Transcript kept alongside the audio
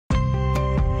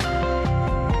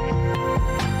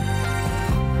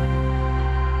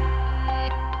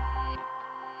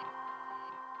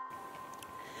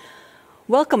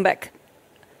Welcome back.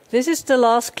 This is the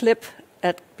last clip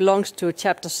that belongs to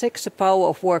Chapter 6, The Power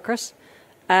of Workers.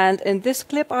 And in this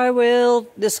clip I will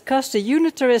discuss the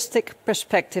unitaristic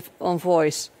perspective on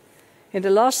voice. In the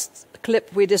last clip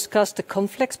we discussed the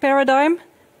conflict paradigm,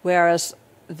 whereas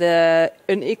the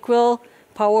unequal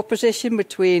power position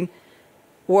between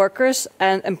workers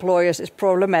and employers is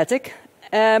problematic.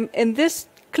 In this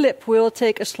clip we will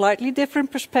take a slightly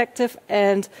different perspective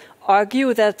and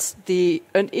argue that the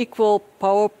unequal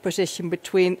power position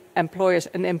between employers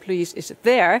and employees is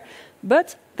there,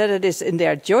 but that it is in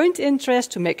their joint interest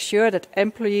to make sure that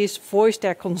employees voice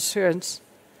their concerns.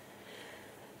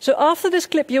 So after this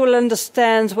clip you will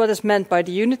understand what is meant by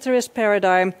the unitarist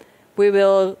paradigm. We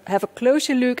will have a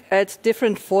closer look at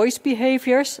different voice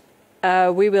behaviors.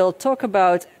 We will talk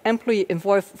about employee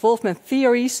involvement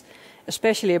theories,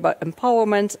 especially about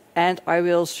empowerment, and I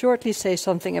will shortly say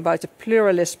something about the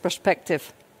pluralist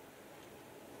perspective.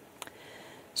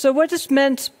 So what is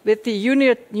meant with the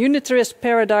unitarist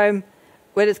paradigm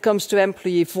when it comes to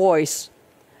employee voice?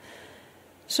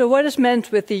 So what is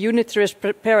meant with the unitarist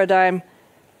paradigm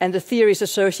and the theories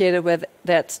associated with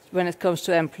that when it comes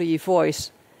to employee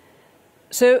voice?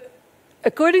 So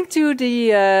according to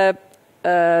the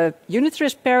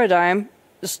unitarist paradigm,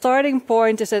 the starting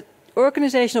point is that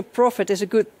organizational profit is a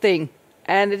good thing.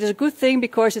 And it is a good thing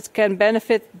because it can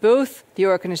benefit both the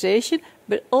organization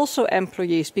but also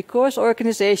employees, because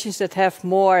organizations that have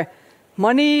more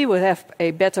money, will have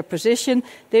a better position,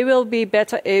 they will be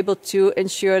better able to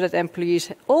ensure that employees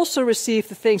also receive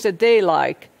the things that they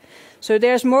like. So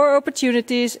there's more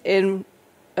opportunities in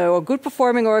good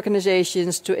performing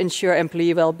organizations to ensure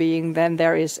employee well-being than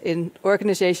there is in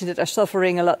organizations that are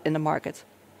suffering a lot in the market.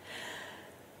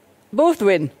 Both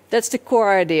win. That's the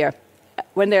core idea.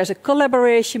 When there's a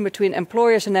collaboration between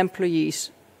employers and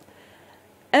employees.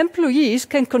 Employees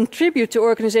can contribute to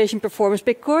organization performance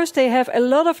because they have a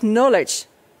lot of knowledge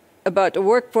about the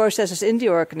work processes in the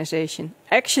organization.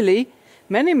 Actually,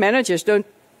 many managers don't.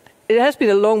 It has been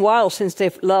a long while since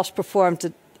they've last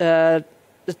performed the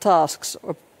tasks,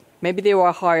 or maybe they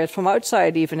were hired from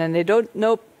outside even, and they don't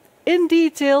know in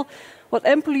detail what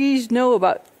employees know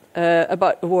about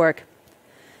the work.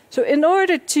 So in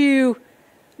order to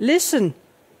listen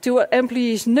to what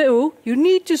employees know, you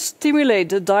need to stimulate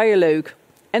the dialogue.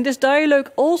 And this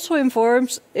dialogue also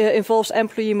involves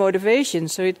employee motivation.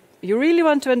 So you really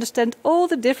want to understand all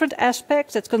the different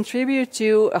aspects that contribute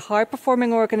to a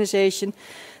high-performing organization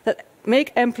that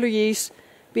make employees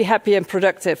be happy and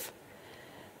productive.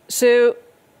 So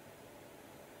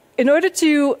in order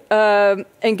to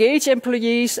engage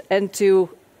employees and to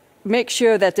make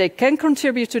sure that they can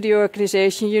contribute to the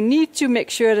organization, you need to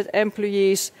make sure that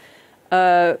employees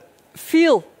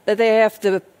feel that they have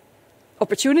the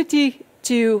opportunity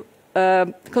to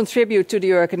contribute to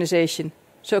the organization.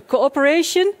 So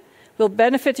cooperation will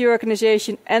benefit the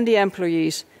organization and the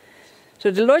employees.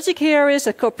 So the logic here is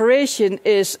that cooperation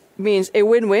means a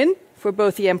win-win for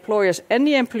both the employers and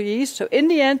the employees. So in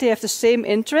the end they have the same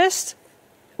interest,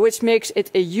 which makes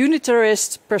it a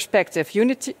unitarist perspective.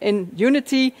 In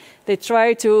unity, they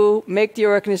try to make the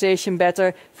organization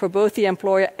better for both the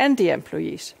employer and the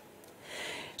employees.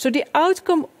 So the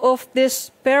outcome of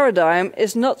this paradigm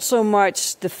is not so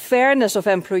much the fairness of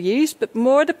employees, but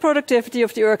more the productivity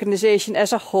of the organization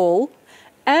as a whole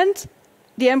and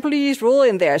the employees' role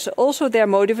in there. So also their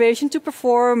motivation to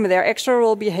perform, their extra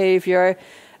role behavior,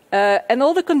 and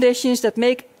all the conditions that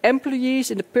make employees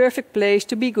in the perfect place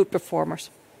to be good performers.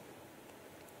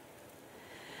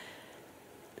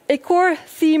 A core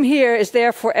theme here is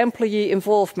therefore employee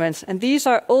involvement, and these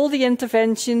are all the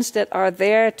interventions that are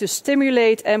there to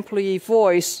stimulate employee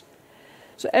voice.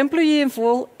 So employee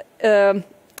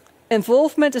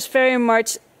involvement is very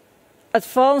much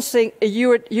advancing a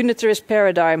unitarist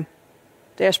paradigm.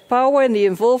 There's power in the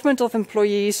involvement of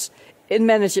employees in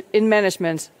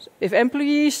management. If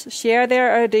employees share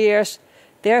their ideas,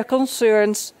 their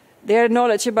concerns, their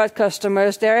knowledge about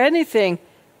customers, their anything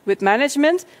with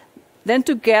management, then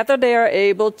together they are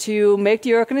able to make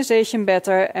the organization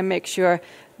better and make sure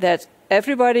that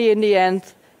everybody in the end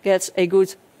gets a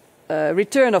good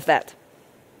return of that.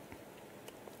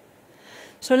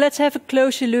 So let's have a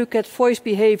closer look at voice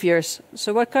behaviors.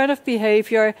 So what kind of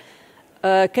behavior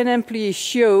can employees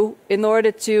show in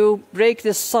order to break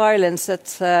the silence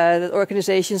that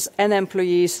organizations and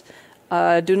employees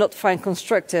do not find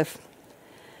constructive?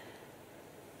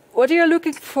 What you're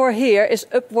looking for here is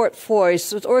upward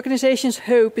voice. What organizations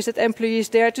hope is that employees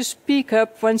dare to speak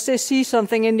up once they see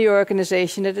something in the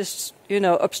organization that is,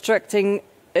 obstructing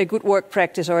a good work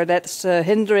practice, or that's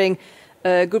hindering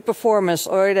good performance,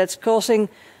 or that's causing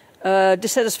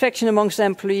dissatisfaction amongst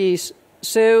employees.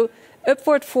 So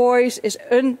upward voice is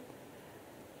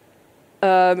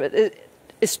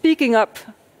speaking up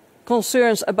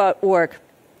concerns about work.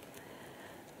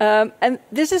 And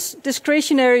this is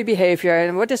discretionary behavior.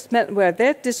 And what is meant by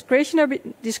that?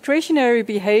 Discretionary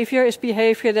behavior is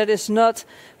behavior that is not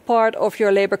part of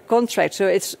your labor contract. So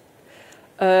it's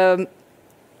a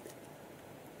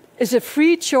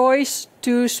free choice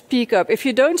to speak up. If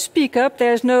you don't speak up,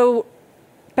 there's no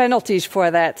penalties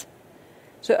for that.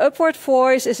 So upward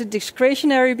voice is a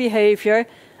discretionary behavior,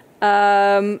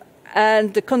 and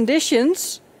the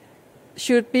conditions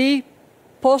should be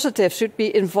positive, should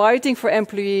be inviting for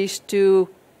employees to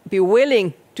be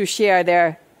willing to share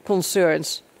their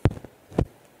concerns.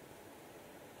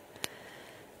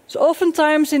 So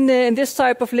oftentimes in this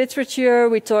type of literature,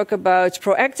 we talk about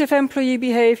proactive employee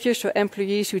behavior, so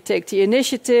employees who take the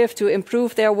initiative to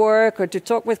improve their work or to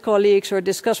talk with colleagues or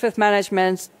discuss with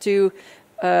management to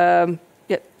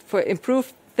for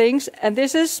improve things. And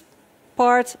this is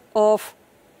part of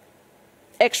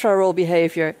extra role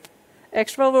behavior.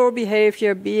 Extra role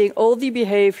behavior being all the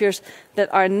behaviors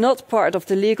that are not part of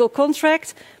the legal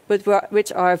contract, but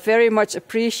which are very much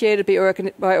appreciated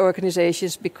by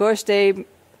organizations because they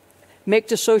make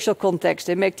the social context,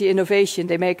 they make the innovation,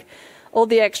 they make all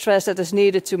the extras that is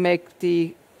needed to make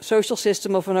the social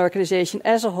system of an organization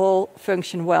as a whole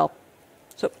function well.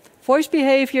 So voice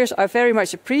behaviors are very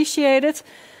much appreciated,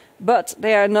 but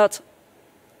they are not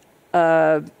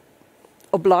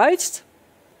obliged.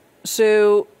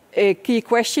 So a key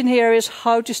question here is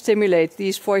how to stimulate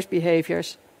these voice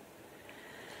behaviors.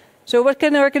 So what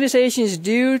can organizations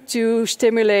do to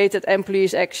stimulate that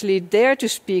employees actually dare to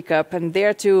speak up and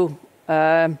dare to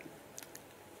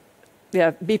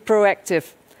be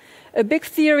proactive? A big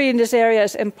theory in this area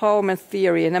is empowerment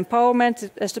theory. And empowerment,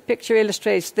 as the picture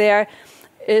illustrates there,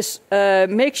 is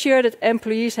make sure that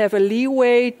employees have a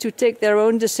leeway to take their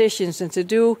own decisions and to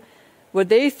do what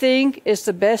they think is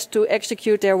the best to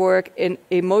execute their work in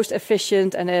a most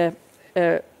efficient and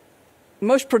a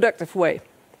most productive way.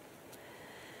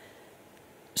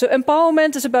 So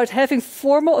empowerment is about having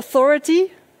formal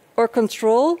authority or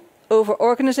control over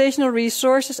organizational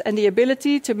resources and the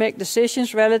ability to make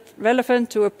decisions relevant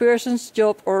to a person's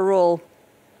job or role.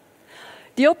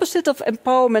 The opposite of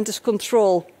empowerment is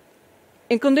control.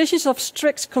 In conditions of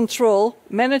strict control,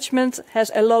 management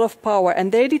has a lot of power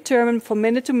and they determine from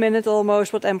minute to minute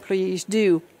almost what employees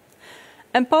do.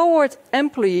 Empowered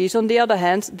employees, on the other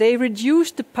hand, they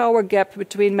reduce the power gap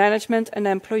between management and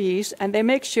employees and they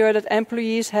make sure that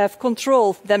employees have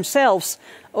control themselves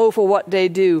over what they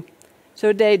do.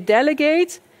 So they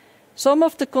delegate some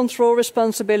of the control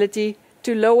responsibility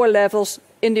to lower levels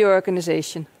in the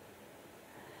organization.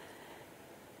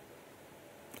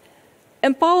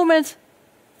 Empowerment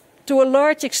to a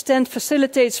large extent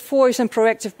facilitates voice and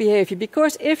proactive behavior,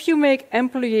 because if you make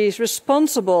employees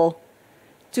responsible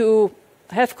to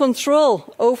have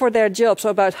control over their jobs,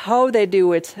 about how they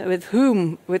do it, with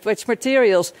whom, with which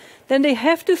materials, then they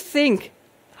have to think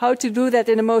how to do that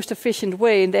in the most efficient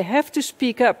way, and they have to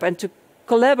speak up and to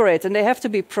collaborate, and they have to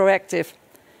be proactive.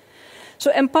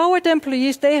 So empowered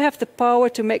employees, they have the power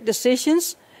to make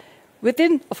decisions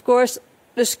within, of course,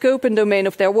 the scope and domain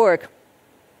of their work.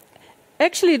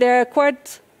 Actually, they're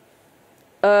quite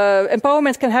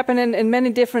empowerment can happen in many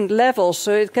different levels.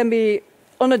 So it can be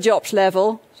on a jobs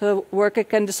level. So worker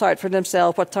can decide for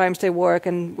themselves what times they work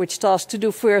and which tasks to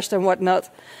do first and what not.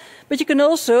 But you can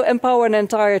also empower an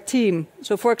entire team.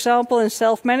 So for example, in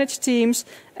self-managed teams,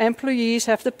 employees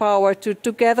have the power to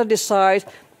together decide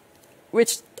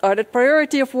which are the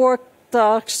priority of work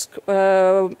tasks,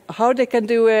 how they can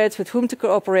do it, with whom to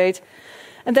cooperate.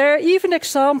 And there are even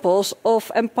examples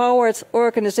of empowered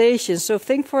organizations. So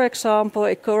think, for example,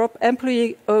 a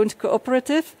employee-owned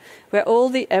cooperative where all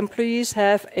the employees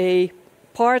have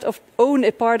own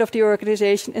a part of the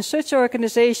organization. In such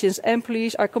organizations,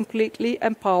 employees are completely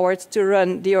empowered to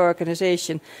run the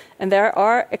organization. And there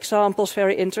are examples,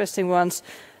 very interesting ones,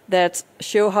 that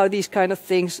show how these kind of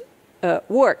things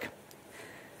work.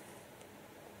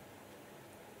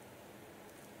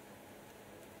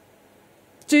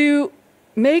 To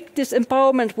make this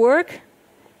empowerment work,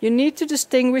 you need to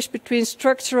distinguish between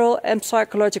structural and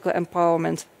psychological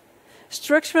empowerment.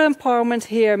 Structural empowerment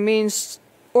here means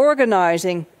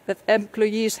organizing, that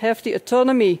employees have the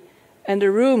autonomy and the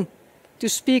room to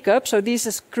speak up. So this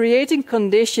is creating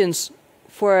conditions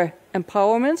for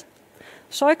empowerment.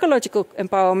 Psychological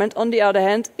empowerment, on the other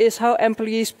hand, is how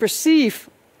employees perceive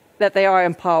that they are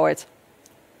empowered.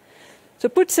 So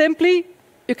put simply,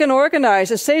 you can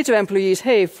organize and say to employees,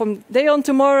 hey, from day on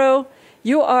tomorrow,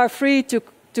 you are free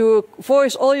to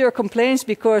voice all your complaints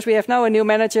because we have now a new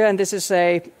manager and this is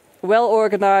a well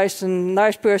organized and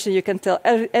nice person, you can tell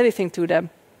anything to them.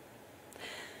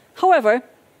 However,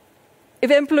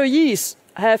 if employees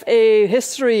have a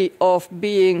history of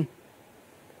being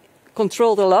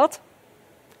controlled a lot,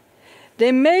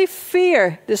 they may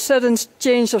fear the sudden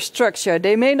change of structure.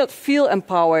 They may not feel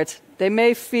empowered. They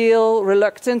may feel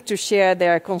reluctant to share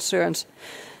their concerns.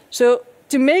 So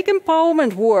to make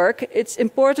empowerment work, it's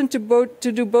important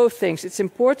to do both things. It's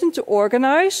important to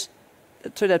organize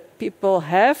so that people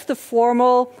have the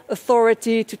formal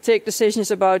authority to take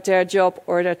decisions about their job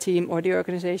or their team or the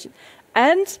organization,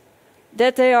 and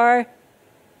that they are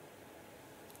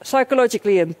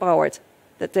psychologically empowered,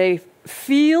 that they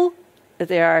feel that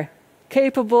they are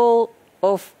capable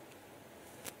of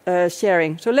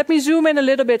sharing. So let me zoom in a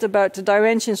little bit about the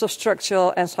dimensions of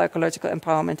structural and psychological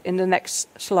empowerment in the next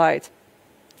slide.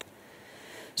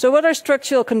 So what are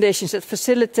structural conditions that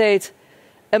facilitate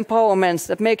empowerment,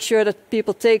 that make sure that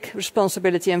people take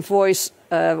responsibility and voice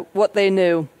what they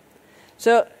know?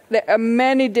 So there are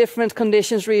many different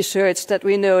conditions research that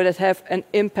we know that have an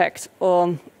impact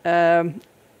on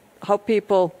how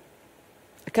people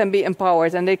can be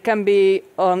empowered, and they can be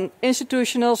on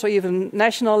institutional, so even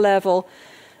national level,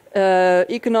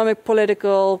 economic,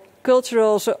 political,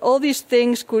 cultural. So all these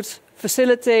things could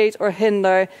facilitate or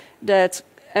hinder that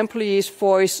employees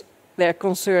voice their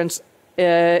concerns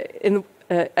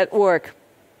at work.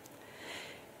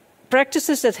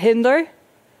 Practices that hinder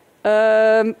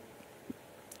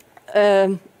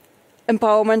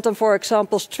empowerment, and for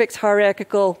example, strict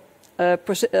hierarchical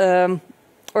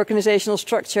organizational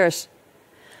structures.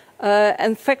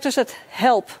 And factors that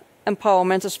help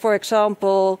empowerment is, for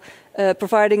example,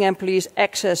 providing employees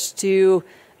access to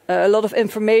a lot of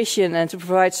information and to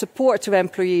provide support to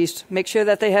employees, make sure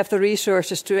that they have the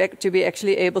resources to be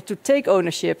actually able to take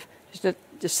ownership.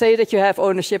 Just say that you have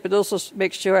ownership, but also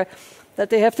make sure that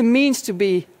they have the means to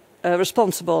be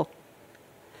responsible.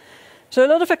 So a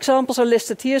lot of examples are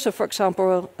listed here. So for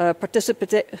example,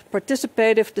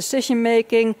 participative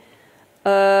decision-making,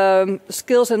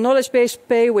 skills and knowledge-based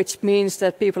pay, which means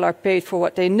that people are paid for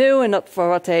what they know and not for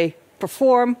what they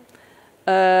perform.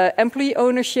 Employee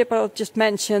ownership, I just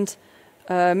mentioned.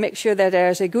 Make sure that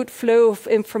there's a good flow of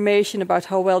information about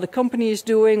how well the company is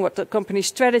doing, what the company's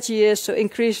strategy is. So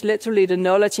increase literally the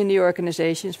knowledge in the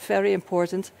organization is very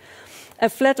important.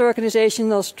 And flat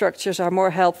organizational structures are more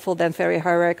helpful than very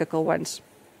hierarchical ones.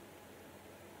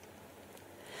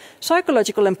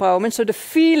 Psychological empowerment, so the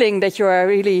feeling that you are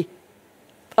really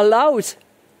allowed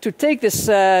to take this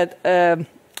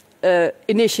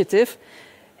initiative,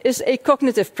 is a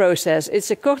cognitive process.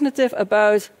 It's a cognitive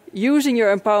about using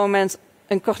your empowerment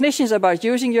and cognitions about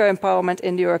using your empowerment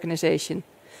in the organization.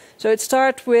 So it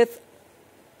starts with,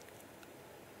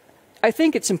 I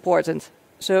think it's important.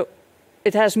 So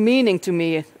it has meaning to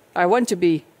me. I want to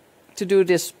do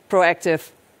this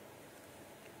proactive,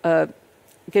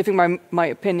 giving my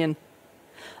opinion.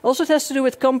 Also, it has to do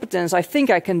with competence. I think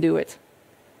I can do it.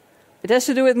 It has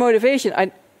to do with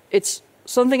motivation. It's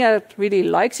something I really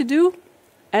like to do,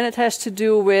 and it has to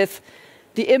do with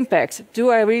the impact. Do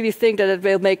I really think that it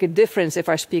will make a difference if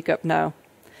I speak up now?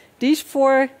 These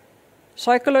 4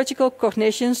 psychological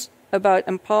cognitions about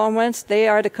empowerment, they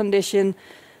are the condition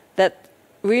that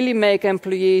really make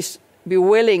employees be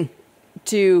willing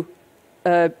to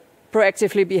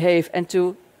proactively behave and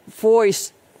to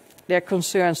voice their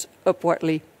concerns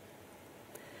upwardly.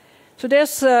 So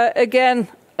there's, again,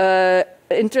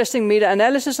 interesting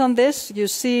meta-analysis on this. You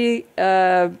see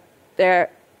their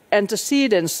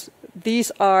antecedents.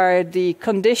 These are the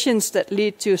conditions that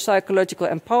lead to psychological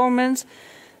empowerment.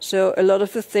 So a lot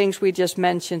of the things we just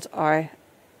mentioned are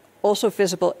also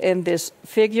visible in this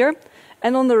figure.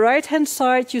 And on the right-hand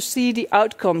side, you see the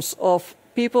outcomes of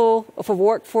people, of a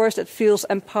workforce that feels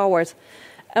empowered.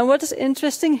 And what is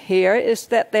interesting here is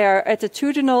that there are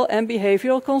attitudinal and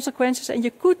behavioral consequences, and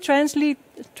you could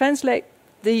translate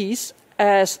these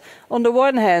as, on the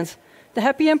one hand, the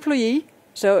happy employee,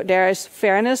 so there is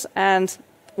fairness and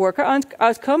worker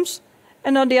outcomes,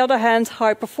 and on the other hand,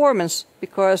 high performance,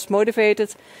 because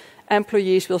motivated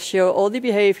employees will show all the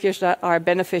behaviors that are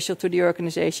beneficial to the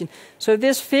organization. So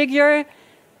this figure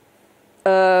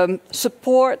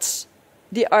supports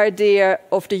the idea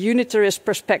of the unitarist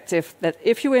perspective, that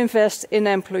if you invest in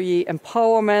employee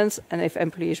empowerment and if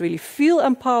employees really feel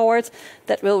empowered,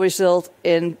 that will result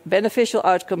in beneficial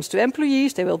outcomes to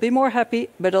employees. They will be more happy,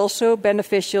 but also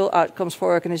beneficial outcomes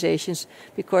for organizations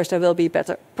because there will be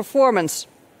better performance.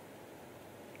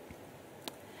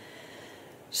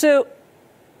 So,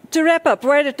 to wrap up,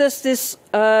 where does this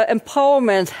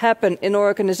empowerment happen in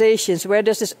organizations? Where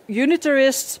does this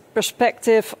unitarist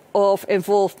perspective of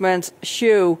involvement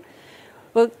show?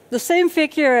 Well, the same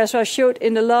figure as I showed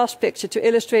in the last picture to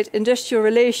illustrate industrial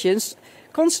relations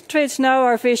concentrates now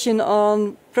our vision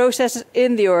on processes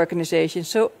in the organization.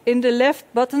 So in the left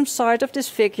bottom side of this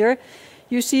figure,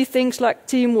 you see things like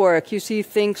teamwork, you see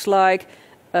things like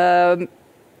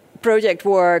project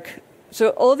work. So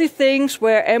all the things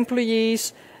where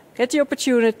employees get the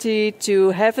opportunity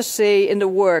to have a say in the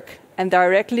work and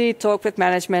directly talk with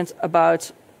management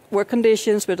about work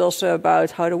conditions, but also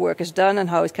about how the work is done and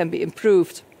how it can be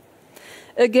improved.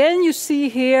 Again, you see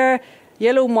here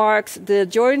yellow marked the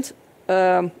joint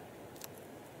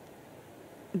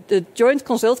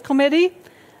consult committee,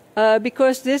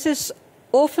 because this is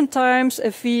oftentimes a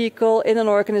vehicle in an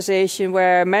organization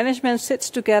where management sits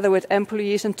together with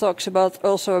employees and talks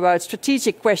also about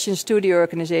strategic questions to the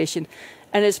organization.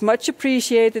 And it's much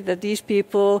appreciated that these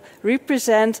people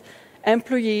represent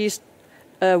employees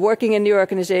working in the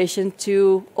organization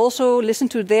to also listen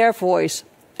to their voice.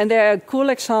 And there are cool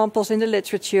examples in the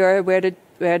literature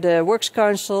where the Works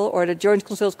Council or the Joint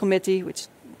Consult Committee, which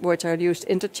words are used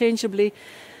interchangeably,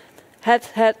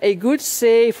 had a good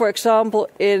say, for example,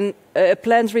 in a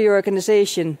planned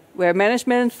reorganization, where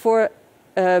management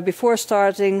before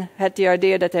starting had the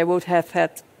idea that they would have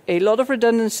had a lot of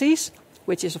redundancies,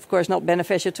 which is of course not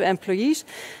beneficial to employees,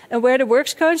 and where the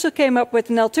Works Council came up with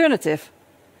an alternative,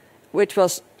 which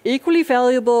was equally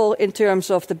valuable in terms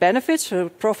of the benefits, so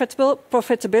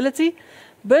profitability,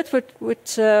 but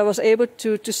which was able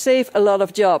to save a lot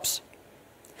of jobs.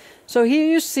 So here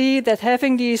you see that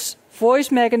having these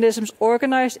voice mechanisms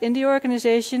organized in the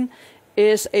organization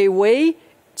is a way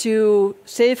to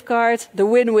safeguard the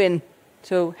win-win.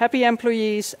 So happy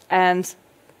employees and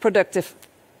productive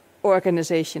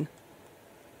organization.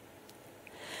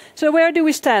 So where do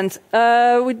we stand?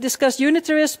 We discussed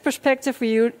Unitarist perspective,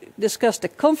 we discussed the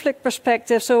conflict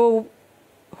perspective, so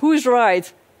who's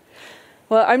right?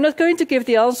 Well, I'm not going to give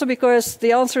the answer because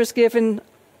the answer is given,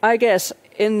 I guess,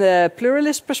 in the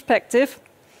pluralist perspective.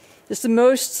 It's the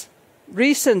most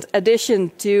recent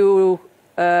addition to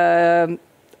a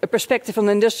perspective on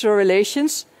industrial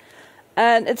relations.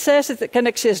 And it says that it can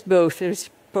exist both. It's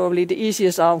probably the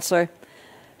easiest answer.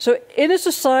 So in a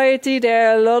society, there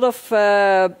are a lot of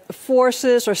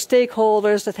forces or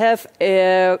stakeholders that have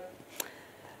a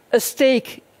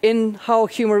stake in how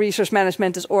human resource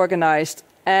management is organized.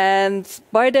 And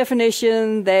by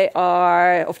definition, they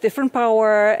are of different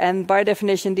power, and by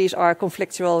definition, these are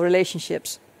conflictual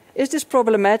relationships. Is this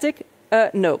problematic?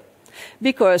 No.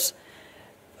 Because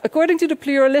according to the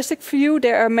pluralistic view,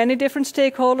 there are many different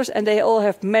stakeholders, and they all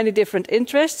have many different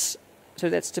interests. So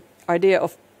that's the idea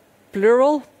of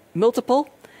plural, multiple.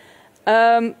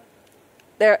 There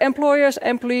are employers,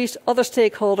 employees, other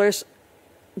stakeholders.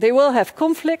 They will have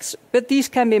conflicts, but these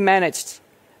can be managed.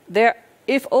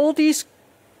 If all these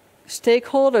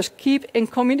stakeholders keep in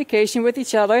communication with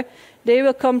each other, they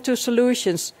will come to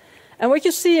solutions. And what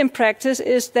you see in practice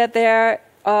is that there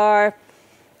are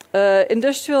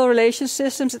industrial relation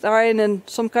systems that are in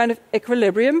some kind of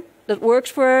equilibrium that works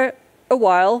for a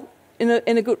while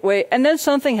in a good way, and then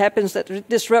something happens that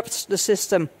disrupts the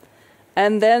system.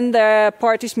 And then the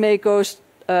parties may go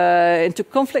into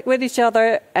conflict with each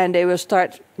other, and they will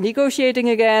start negotiating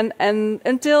again, and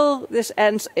until this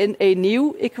ends in a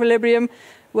new equilibrium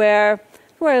where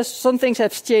some things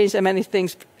have changed and many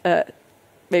things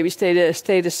maybe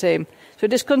stay the same. So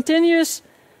this continuous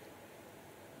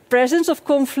presence of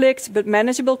conflict, but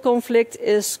manageable conflict,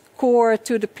 is core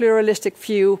to the pluralistic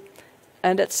view,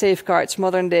 and that safeguards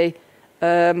modern-day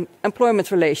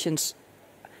employment relations.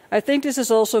 I think this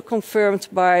is also confirmed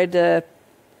by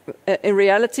in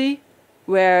reality,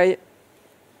 where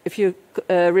if you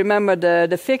remember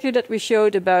the figure that we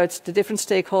showed about the different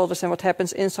stakeholders and what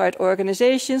happens inside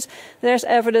organizations, there's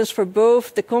evidence for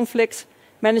both the conflict,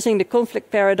 managing the conflict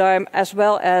paradigm, as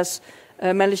well as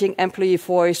managing employee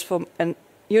voice from a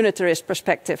unitarist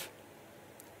perspective.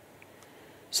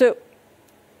 So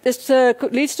this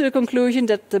leads to the conclusion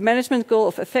that the management goal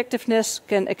of effectiveness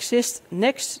can exist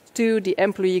next to the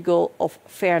employee goal of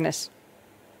fairness.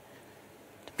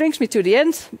 That brings me to the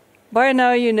end. By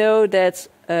now you know that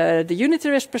the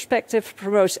unitarist perspective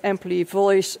promotes employee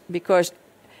voice because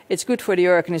it's good for the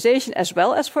organization as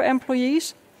well as for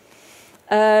employees.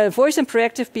 Voice and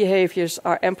proactive behaviors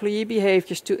are employee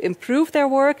behaviors to improve their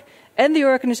work and the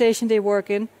organization they work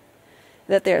in.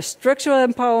 That there's structural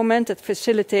empowerment that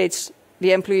facilitates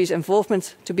the employee's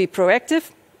involvement to be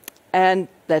proactive, and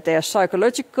that there's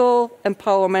psychological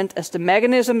empowerment as the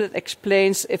mechanism that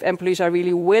explains if employees are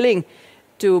really willing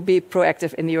to be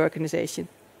proactive in the organization.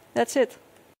 That's it.